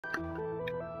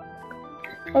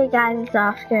Hey guys, it's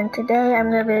Oscar, and today I'm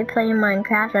gonna be playing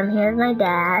Minecraft. I'm here with my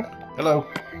dad. Hello.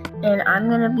 And I'm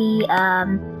gonna be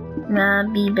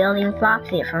building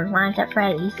Foxy from FNAF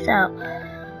Freddy. So,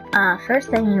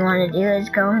 first thing you want to do is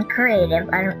go in creative.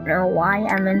 I don't know why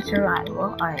I'm in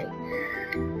survival. Alright.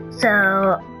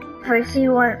 So, first thing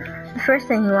you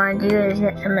want to do is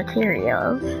get some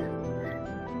materials.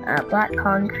 Black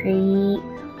concrete,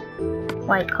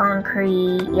 white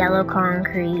concrete, yellow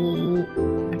concrete.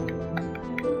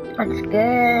 That's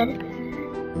good.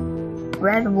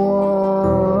 Red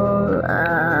wool,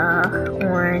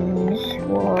 orange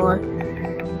wool.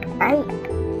 Alright,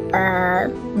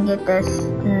 get this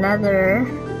nether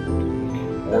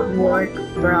wart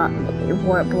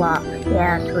block.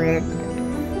 Yeah, it's weird. I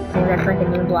think that's like a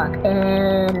new block.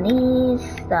 And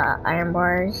these, the iron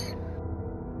bars.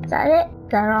 Is that it?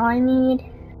 Is that all I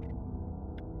need?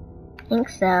 I think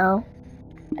so.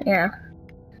 Yeah.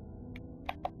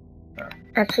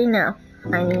 Actually, no.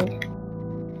 I need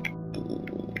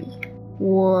the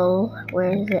wool.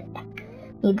 Where is it?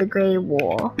 Need the gray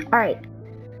wool. Alright.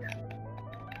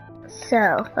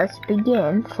 So, let's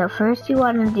begin. So, first you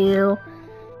want to do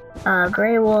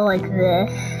gray wool like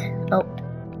this. Oh.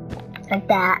 Like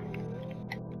that.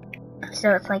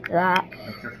 So, it's like that.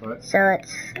 So,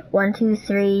 it's 1, 2,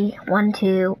 3, 1,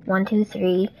 2, 1, 2,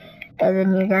 3. And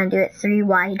then you're gonna do it 3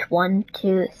 wide, 1,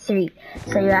 2, 3.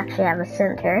 So you actually have a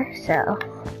center. So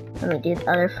let me do the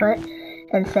other foot,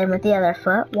 and same with the other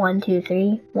foot. 1, 2,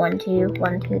 3, 1, 2,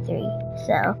 1, 2, 3.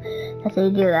 So that's how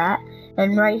you do that.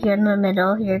 And right here in the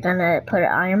middle, you're gonna put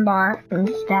an iron bar and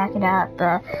stack it up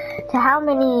to how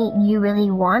many you really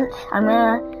want.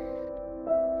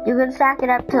 You can stack it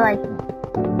up to like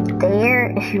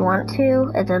there if you want to,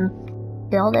 and then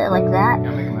build it like that.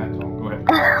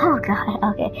 Oh god,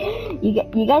 okay.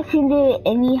 You guys can do it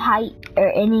any height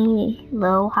or any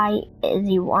low height as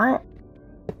you want.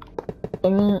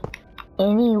 Any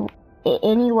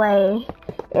way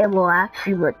it will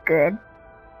actually look good.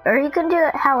 Or you can do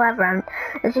it however.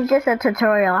 This is just a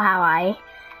tutorial how I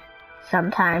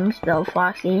sometimes build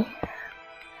Foxy.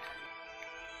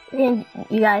 You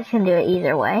guys can do it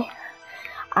either way.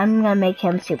 I'm gonna make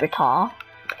him super tall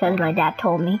because my dad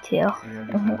told me to.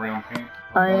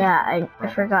 Oh yeah, I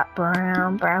forgot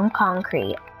brown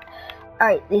concrete.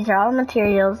 Alright, these are all the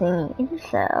materials you need.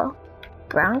 So,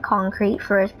 brown concrete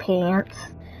for his pants.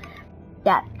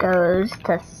 That goes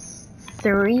to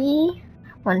 3.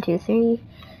 1, 2, 3.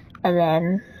 And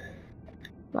then,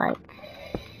 like,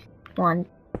 1,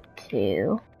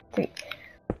 2, 3.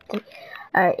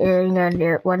 Alright, and then you're gonna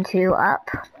do it 1, 2 up.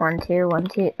 1, 2, 1,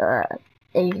 2,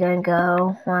 then you're gonna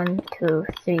go 1, 2,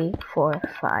 3, 4,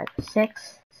 5,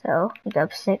 6. So, you go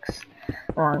up 6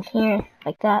 along here,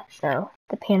 like that, so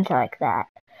the pants are like that.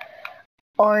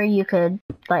 Or you could,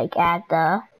 like, add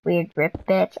the weird rip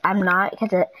bits. I'm not, because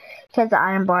the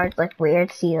iron bars look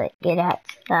weird, see, like, it adds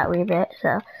that weird bit, so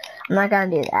I'm not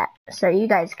gonna do that. So, you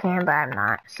guys can, but I'm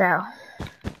not, so.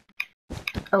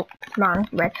 Oh, wrong,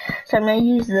 red. So, I'm gonna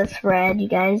use this red, you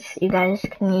guys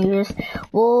can use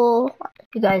wool,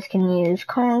 you guys can use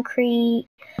concrete.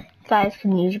 You guys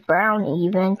can use brown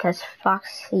even, because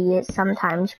Foxy is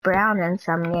sometimes brown in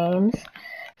some games.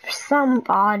 For some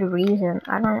odd reason.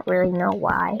 I don't really know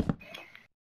why.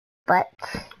 But,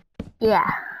 yeah.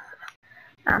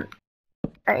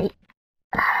 Alright.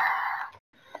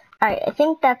 Alright, I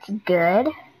think that's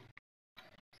good.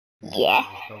 Yeah.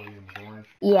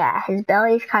 Yeah, his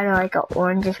belly's kind of like an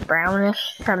orangish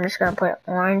brownish, so I'm just going to put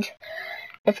orange.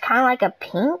 It's kind of like a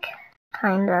pink,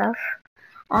 kind of.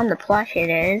 On the plush it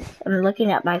is. I'm looking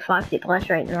at my Foxy plush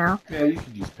right now. Yeah, you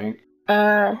could use pink.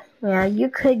 Yeah, you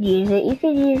could use it. You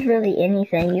could use really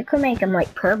anything. You could make him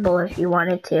like purple if you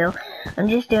wanted to. I'm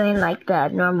just doing like the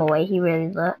normal way he really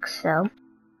looks, so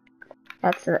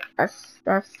that's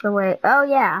the way. Oh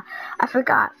yeah, I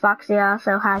forgot. Foxy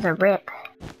also has a rip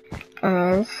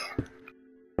in his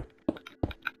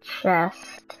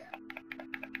chest.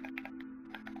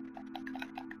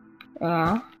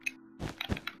 Yeah.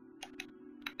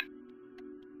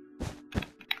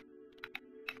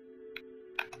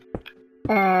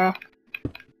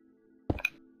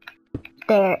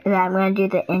 There, I'm gonna do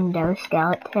the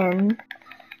endoskeleton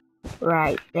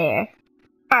right there.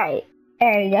 Alright,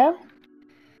 there you go.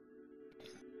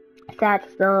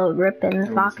 That's the little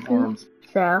ripping Foxy.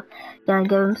 So, gonna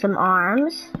give him some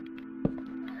arms.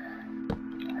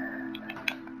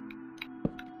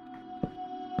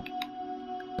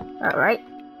 Alright.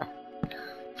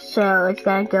 So, it's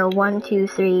gonna go 1, 2,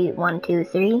 3, 1, 2,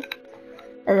 3.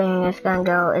 And then you're just gonna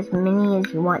go as many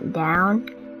as you want down.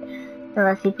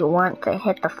 Unless if you want to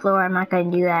hit the floor, I'm not gonna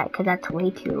do that because that's way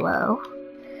too low.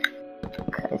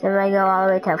 Because So if I go all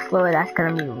the way to the floor, that's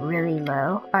gonna be really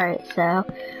low. Alright, so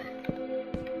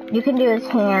you can do his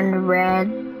hand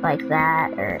red like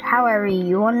that, or however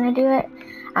you want to do it.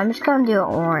 I'm just gonna do it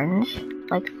orange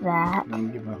like that.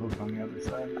 Then give him a hook on the other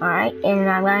side. Alright, and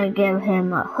I'm gonna give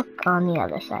him a hook on the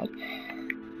other side.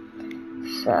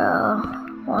 So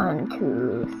 1,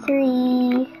 2,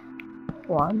 3.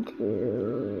 1,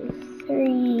 2,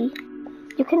 3.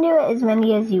 You can do it as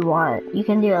many as you want. You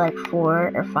can do it like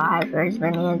 4 or 5 or as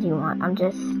many as you want. I'm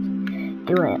just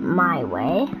doing it my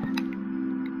way.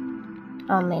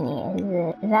 How many is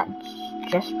it? Is that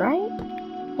just right?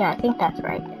 Yeah, I think that's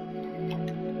right.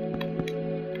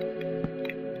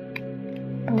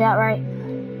 Is that right?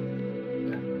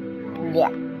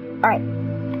 Yeah. Alright.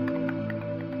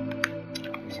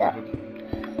 So,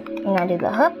 you're gonna do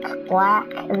the hook, black,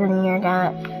 and then you're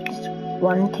gonna just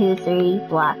 1, 2, 3,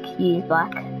 black. Use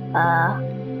black,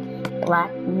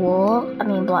 black wool.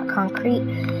 Black concrete.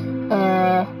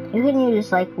 You can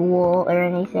use like wool or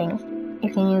anything. You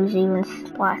can use even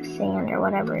black sand or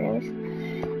whatever it is.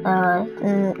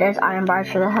 And there's iron bars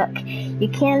for the hook. You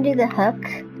can do the hook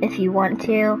if you want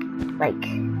to, like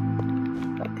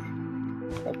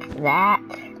that,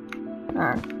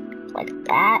 like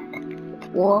that, with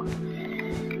wool,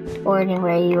 or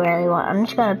anywhere you really want. I'm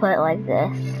just gonna put it like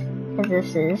this,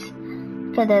 because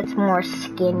it's more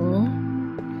skinny.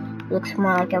 It looks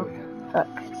more like a hook.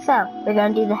 So we're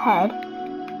gonna do the head.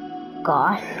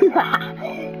 God,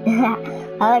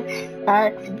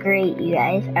 that looks great, you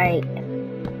guys. Alright.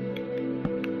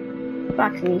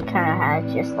 Foxy kind of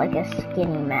has just like a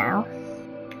skinny mouth.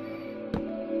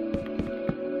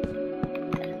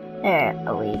 There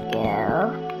we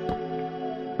go.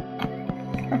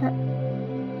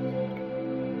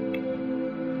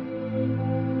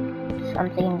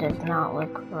 Something does not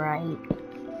look right.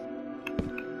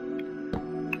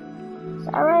 Is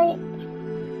that right?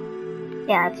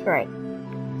 Yeah, it's right.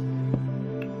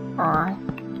 Aw.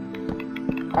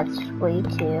 That's way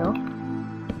too.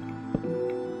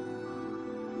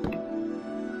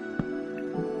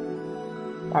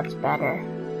 That's better.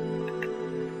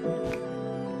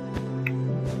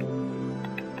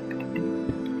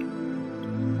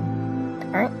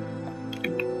 Alright.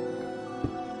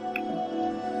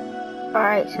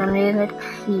 Alright, so I'm doing the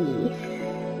teeth.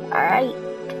 Alright.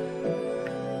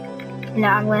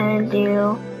 Now I'm gonna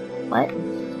do what?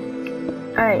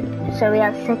 Alright, so we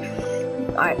have 6.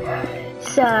 Alright.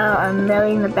 So I'm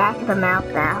milling the back of the mouth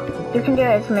now. You can do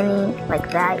it as many like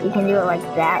that. You can do it like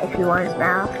that if you want his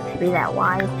mouth to be that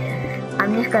wide.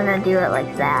 I'm just gonna do it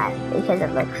like that because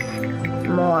it looks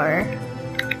more,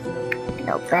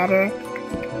 better,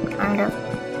 kind of.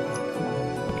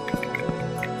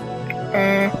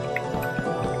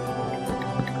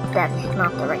 That's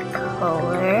not the right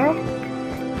color.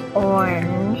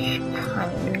 Orange,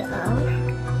 kind of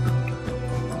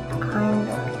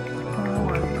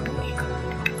orange.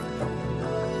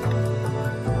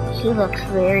 She looks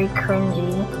very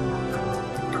cringy.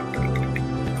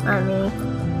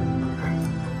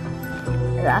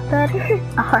 Is that better?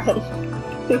 Alright.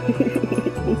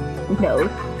 No.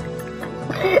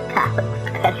 That looks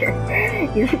better.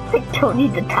 You look like Tony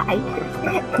the Tiger.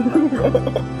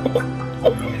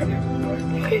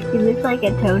 You look like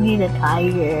a Tony the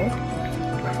Tiger.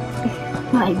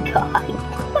 My God.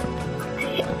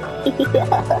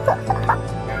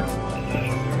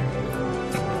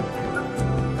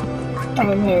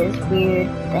 And his weird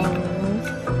things.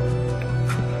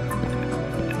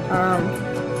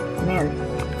 Man.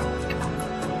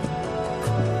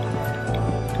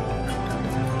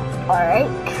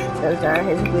 Alright, those are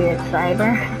his weird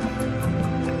cyber.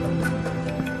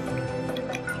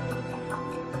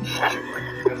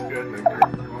 That's good, man.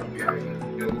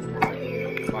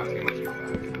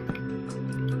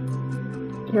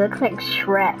 He looks like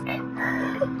Shrek.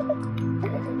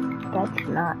 That's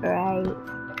not right.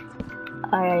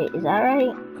 Alright, is that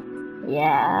right?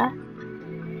 Yeah.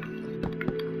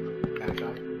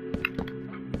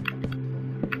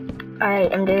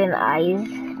 Alright, I'm doing the eyes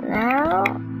now.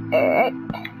 Alright.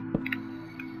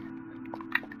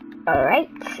 Alright.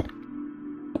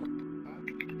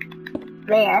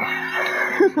 There.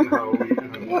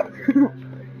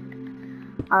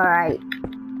 Alright.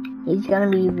 He's gonna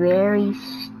be very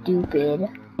stupid.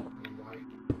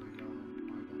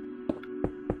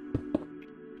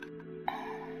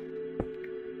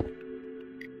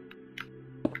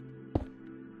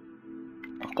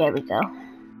 There we go.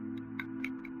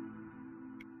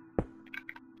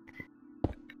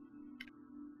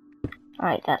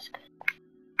 Alright, that's good.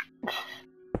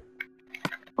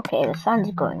 Okay, the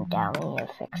sun's going down. We need to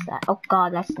fix that. Oh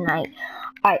God, that's night.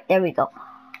 Alright, there we go.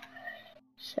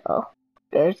 So,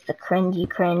 There's the cringe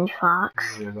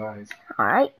fox. There's eyes.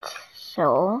 Alright,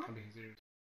 so... I mean, his ears.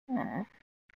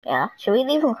 yeah, should we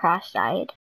leave him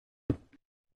cross-eyed?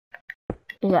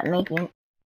 Is that making...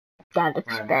 that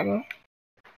looks better.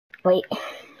 Wait.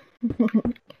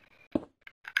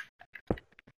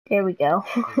 There we go.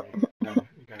 You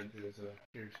gotta do his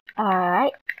ears.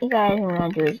 Alright, you guys, I'm gonna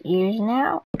do his ears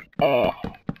now.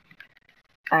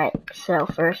 Alright, so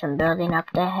first I'm building up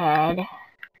the head.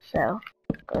 So,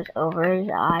 goes over his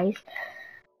eyes.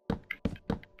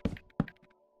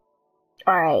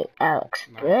 Alright, that looks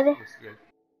good. Looks good.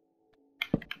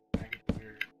 I get the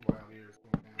weird wild ears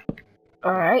going out.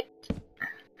 Alright.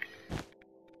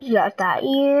 You got that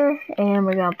ear, and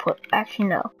we're gonna put, actually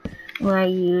no, I'm gonna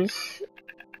use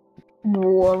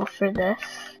wool for this.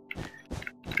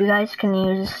 You guys can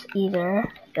use either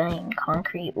thing,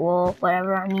 concrete, wool,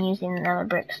 whatever. I'm using the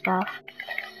brick stuff.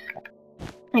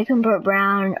 You can put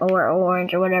brown or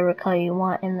orange or whatever color you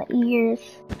want in the ears.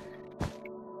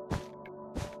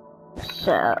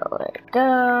 So, there we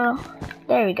go.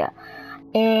 There we go.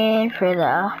 And for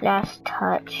the last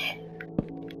touch,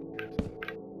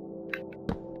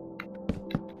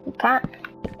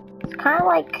 it's kind of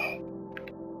like,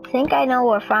 I think I know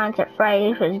where Five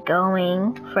Freddy was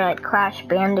going for like Crash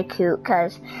Bandicoot,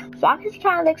 because Foxy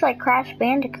kind of looks like Crash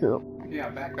Bandicoot. Yeah,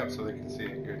 back up so they can see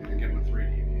it good. Give him a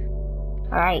 3D view.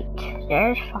 Alright,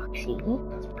 there's Foxy.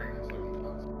 That's pretty nice looking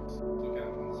Foxy. Let's look at it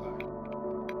on the side.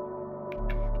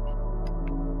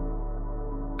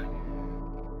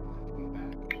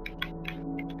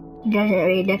 He doesn't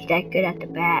really look that good at the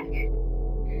back. Yeah,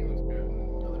 he looks good on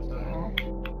the other side.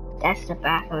 That's the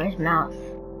back of his mouth.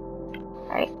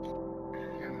 Alright.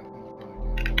 Yeah, that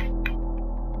one's really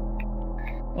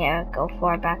good. Yeah, go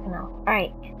far back now.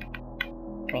 Alright.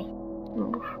 Okay.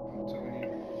 Move. So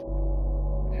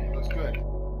yeah, he looks good.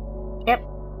 Yep.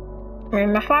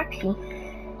 And my Foxy. Zoom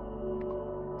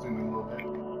in a little bit.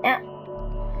 Yep.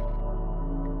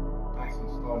 Nice and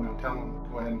slow. Now tell him.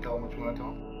 Go ahead and tell him what you want to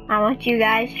tell him. I want you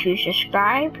guys to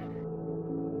subscribe,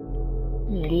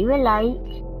 leave a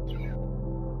like,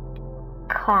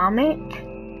 comment,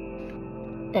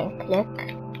 and click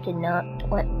the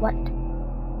what?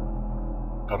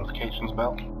 Notifications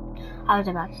bell. I was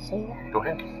about to say that. Go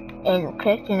ahead. And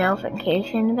click the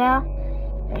notification bell.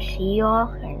 I'll see you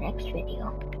all in the next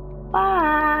video.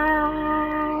 Bye!